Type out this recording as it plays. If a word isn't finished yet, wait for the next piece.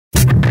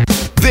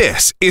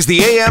This is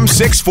the AM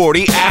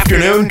 640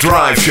 Afternoon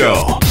Drive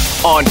Show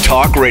on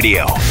Talk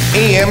Radio.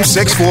 AM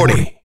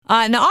 640.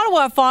 An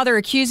Ottawa father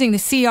accusing the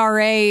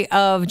CRA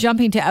of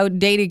jumping to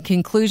outdated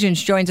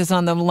conclusions joins us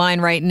on the line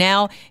right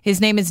now.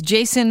 His name is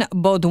Jason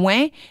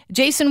Beaudoin.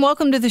 Jason,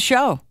 welcome to the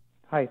show.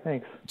 Hi,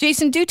 thanks.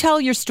 Jason, do tell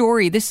your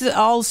story. This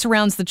all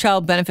surrounds the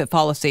child benefit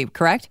policy,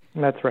 correct?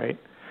 That's right.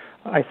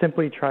 I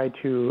simply tried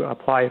to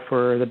apply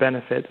for the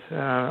benefits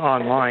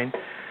online,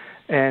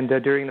 and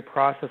during the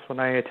process when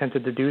I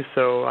attempted to do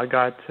so, I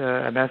got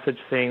a message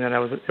saying that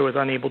it was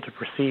unable to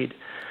proceed.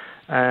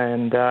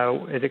 And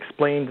it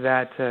explained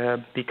that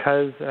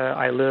because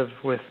I live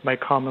with my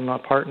common law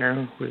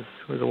partner, who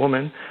was a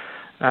woman,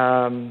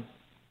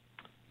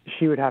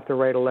 she would have to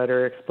write a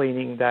letter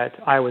explaining that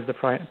I was the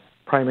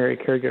primary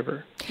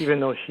caregiver,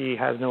 even though she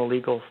has no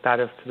legal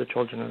status to the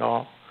children at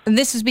all. And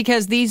this is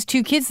because these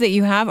two kids that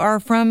you have are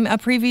from a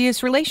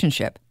previous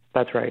relationship.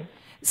 That's right.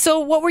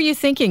 So what were you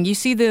thinking? You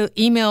see the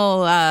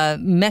email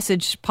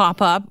message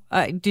pop up.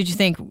 Did you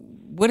think,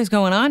 what is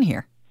going on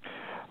here?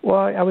 Well,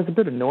 I was a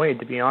bit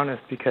annoyed, to be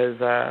honest,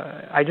 because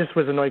I just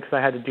was annoyed because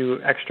I had to do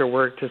extra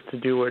work just to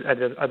do what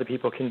other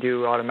people can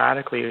do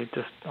automatically,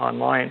 just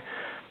online.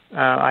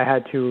 I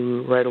had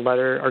to write a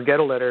letter or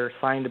get a letter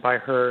signed by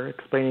her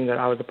explaining that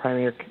I was a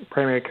primary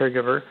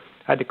caregiver.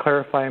 I had to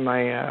clarify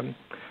my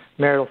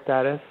marital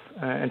status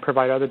and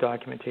provide other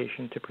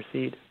documentation to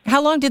proceed.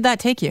 How long did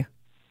that take you?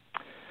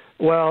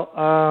 Well,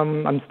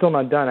 I'm still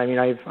not done. I mean,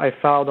 I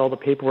filed all the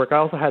paperwork. I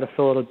also had to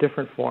fill out a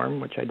different form,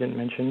 which I didn't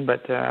mention,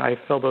 but I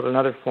filled out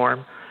another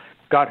form,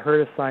 got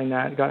her to sign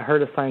that, got her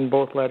to sign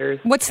both letters.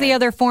 What's the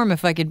other form,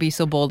 if I could be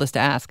so bold as to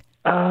ask?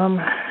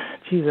 I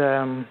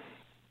don't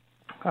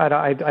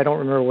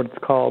remember what it's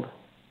called.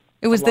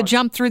 It was the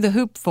jump through the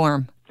hoop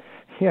form.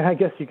 Yeah, I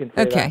guess you can say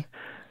that. Okay.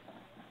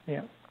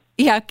 Yeah.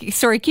 Yeah,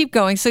 sorry, keep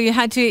going. So you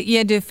had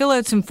to fill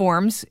out some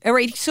forms. All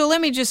right, so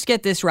let me just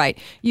get this right.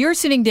 You're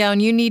sitting down,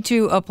 you need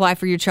to apply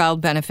for your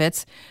child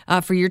benefits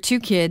for your two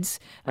kids.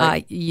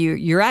 Right.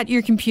 You're at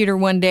your computer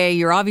one day,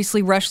 you're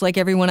obviously rushed like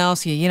everyone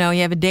else. You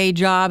have a day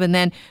job, and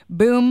then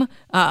boom,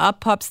 up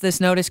pops this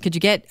notice. Could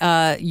you get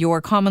your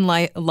common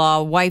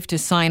law wife to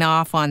sign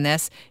off on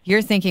this?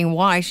 You're thinking,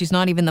 why? She's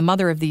not even the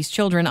mother of these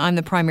children. I'm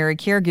the primary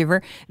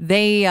caregiver.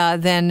 They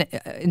then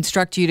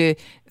instruct you to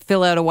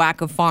fill out a whack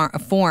of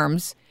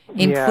forms.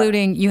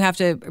 Including, you have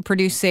to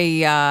produce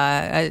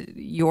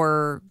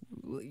your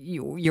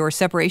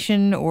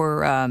separation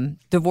or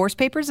divorce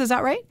papers. Is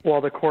that right? Well,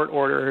 the court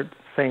order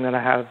saying that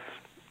I have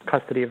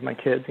custody of my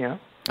kids. Yeah.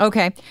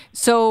 Okay,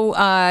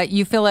 so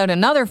you fill out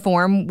another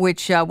form,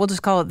 which we'll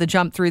just call it the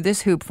jump through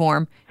this hoop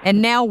form.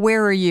 And now,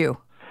 where are you?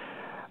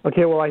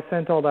 Okay. Well, I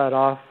sent all that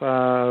off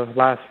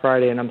last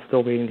Friday, and I'm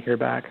still waiting to hear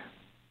back.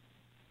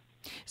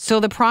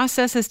 So the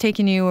process has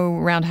taken you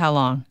around how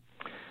long?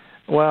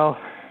 Well.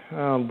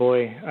 Oh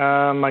boy,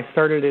 I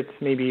started it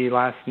maybe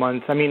last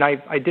month. I mean,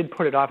 I did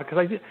put it off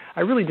because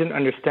I really didn't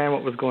understand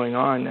what was going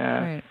on.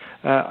 Right.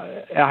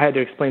 I had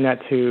to explain that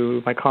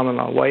to my common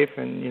law wife,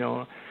 and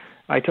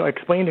I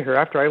explained to her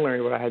after I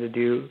learned what I had to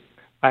do.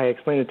 I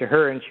explained it to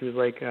her, and she was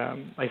like,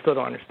 "I still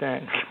don't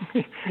understand,"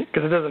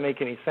 because it doesn't make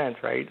any sense,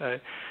 right?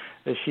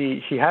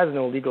 She has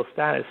no legal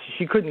status.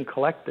 She couldn't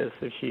collect this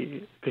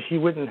because she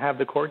wouldn't have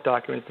the court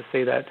documents to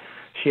say that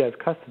she has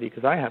custody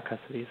because I have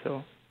custody.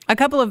 So. A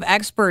couple of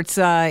experts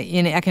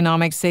in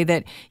economics say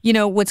that,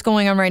 what's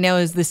going on right now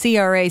is the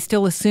CRA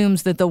still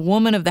assumes that the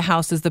woman of the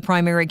house is the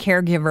primary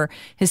caregiver.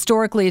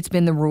 Historically, it's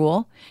been the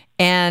rule.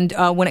 And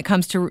when it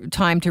comes to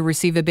time to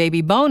receive a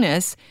baby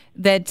bonus,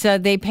 that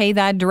they pay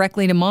that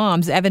directly to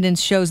moms.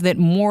 Evidence shows that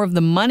more of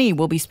the money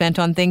will be spent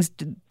on things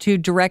to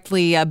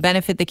directly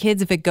benefit the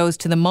kids if it goes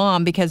to the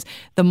mom, because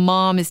the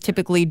mom is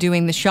typically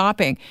doing the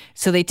shopping.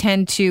 So they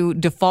tend to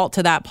default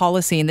to that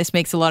policy, and this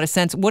makes a lot of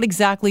sense. What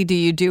exactly do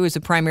you do as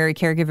a primary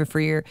caregiver for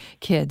your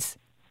kids?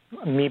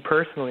 Me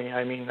personally,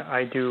 I mean,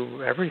 I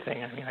do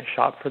everything. I mean, I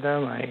shop for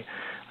them.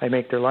 I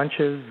make their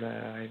lunches.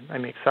 I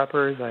make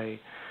suppers.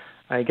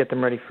 I get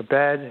them ready for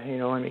bed.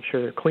 I make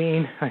sure they're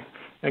clean.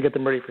 I get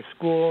them ready for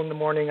school in the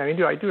morning. I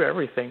do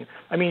everything.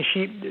 I mean,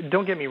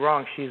 don't get me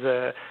wrong. She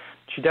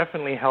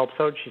definitely helps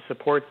out. She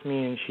supports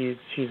me, and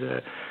she's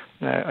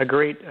a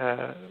great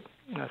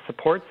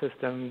support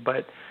system.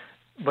 But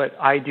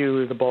I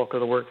do the bulk of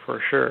the work for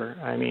sure.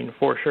 I mean,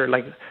 for sure,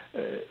 like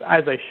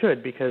as I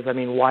should, because I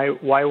mean,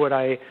 why would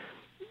I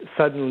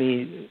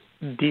suddenly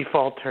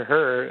default to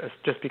her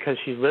just because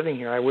she's living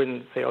here? I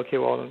wouldn't say, okay,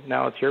 well,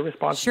 now it's your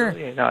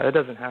responsibility. Sure. No, that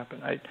doesn't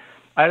happen.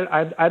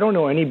 I don't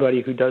know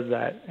anybody who does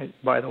that,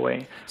 by the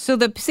way. So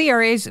the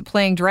CRA is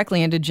playing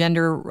directly into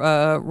gender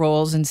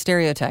roles and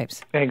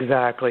stereotypes.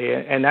 Exactly,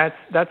 and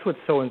that's what's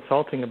so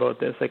insulting about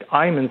this. Like,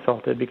 I'm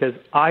insulted because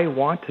I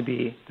want to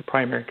be the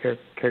primary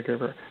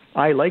caregiver.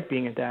 I like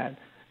being a dad,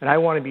 and I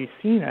want to be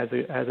seen as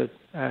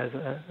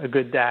a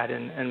good dad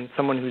and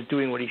someone who's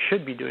doing what he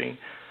should be doing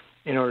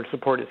in order to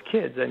support his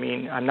kids. I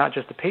mean, I'm not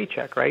just a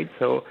paycheck, right?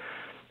 So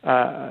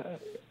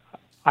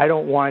I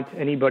don't want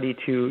anybody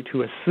to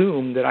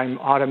assume that I'm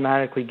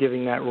automatically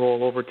giving that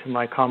role over to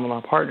my common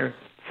law partner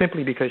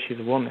simply because she's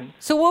a woman.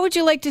 So what would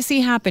you like to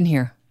see happen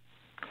here?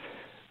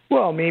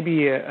 Well,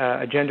 maybe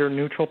a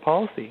gender-neutral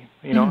policy.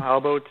 How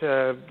about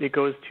it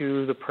goes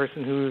to the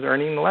person who's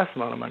earning the less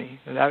amount of money?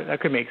 That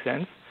could make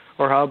sense.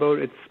 Or how about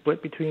it's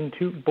split between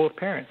both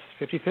parents,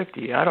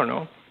 50-50? I don't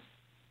know.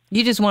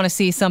 You just want to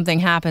see something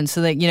happen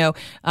so that,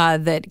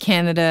 that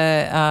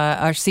Canada,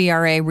 our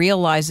CRA,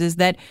 realizes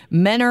that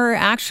men are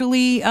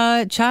actually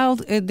we're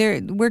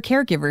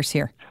caregivers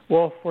here.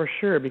 Well, for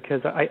sure,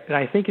 because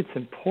I think it's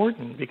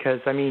important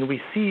because,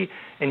 we see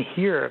and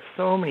hear of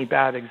so many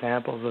bad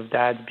examples of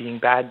dads being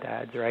bad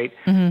dads, right?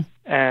 Mm-hmm.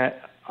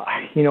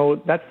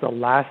 That's the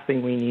last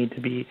thing we need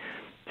to be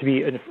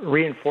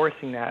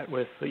reinforcing that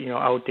with,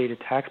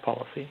 outdated tax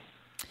policy.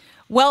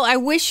 Well, I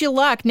wish you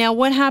luck. Now,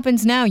 what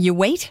happens now? You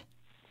wait?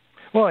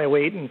 Well, I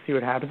wait and see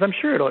what happens. I'm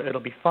sure it'll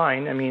be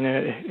fine.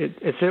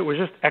 It was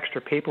just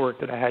extra paperwork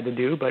that I had to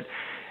do, but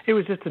it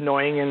was just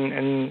annoying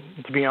and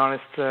to be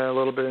honest, a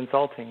little bit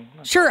insulting.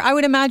 Sure, I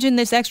would imagine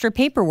this extra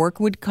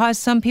paperwork would cause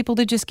some people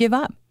to just give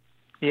up.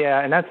 Yeah,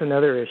 and that's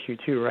another issue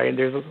too, right?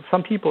 There's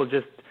some people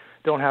just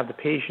don't have the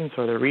patience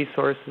or the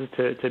resources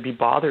to be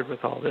bothered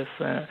with all this,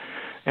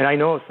 and I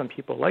know some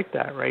people like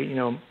that, right?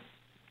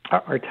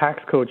 Our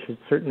tax code should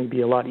certainly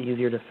be a lot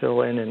easier to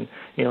fill in and,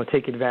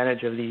 take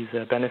advantage of these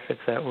benefits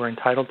that we're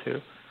entitled to.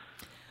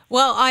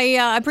 Well,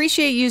 I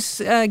appreciate you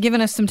giving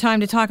us some time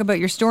to talk about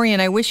your story,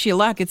 and I wish you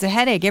luck. It's a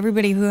headache.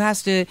 Everybody who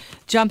has to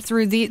jump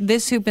through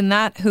this hoop and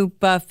that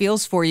hoop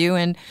feels for you,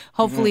 and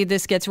hopefully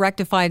this gets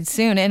rectified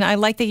soon. And I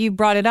like that you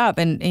brought it up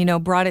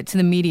and, brought it to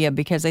the media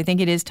because I think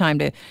it is time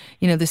to,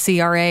 the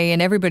CRA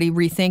and everybody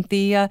rethink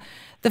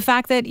the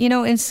fact that,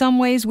 in some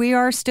ways we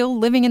are still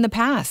living in the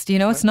past.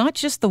 It's not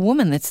just the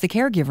woman that's the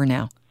caregiver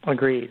now.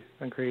 Agreed.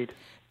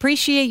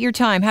 Appreciate your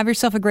time. Have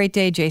yourself a great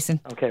day, Jason.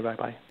 Okay,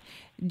 bye-bye.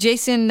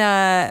 Jason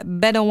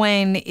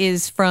Bedouin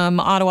is from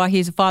Ottawa.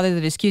 He's a father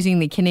that is accusing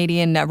the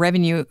Canadian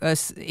Revenue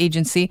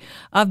Agency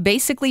of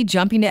basically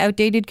jumping to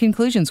outdated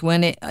conclusions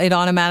when it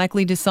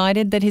automatically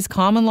decided that his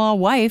common law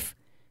wife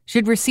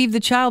should receive the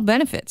child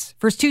benefits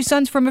for his two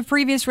sons from a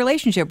previous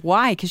relationship.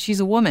 Why? Because she's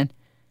a woman.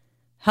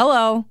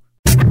 Hello.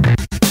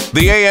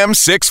 The AM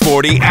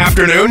 640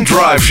 Afternoon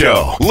Drive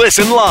Show.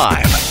 Listen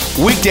live.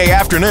 Weekday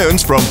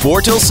afternoons from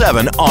 4 till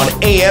 7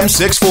 on AM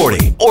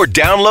 640. Or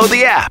download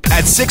the app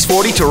at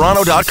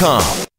 640toronto.com.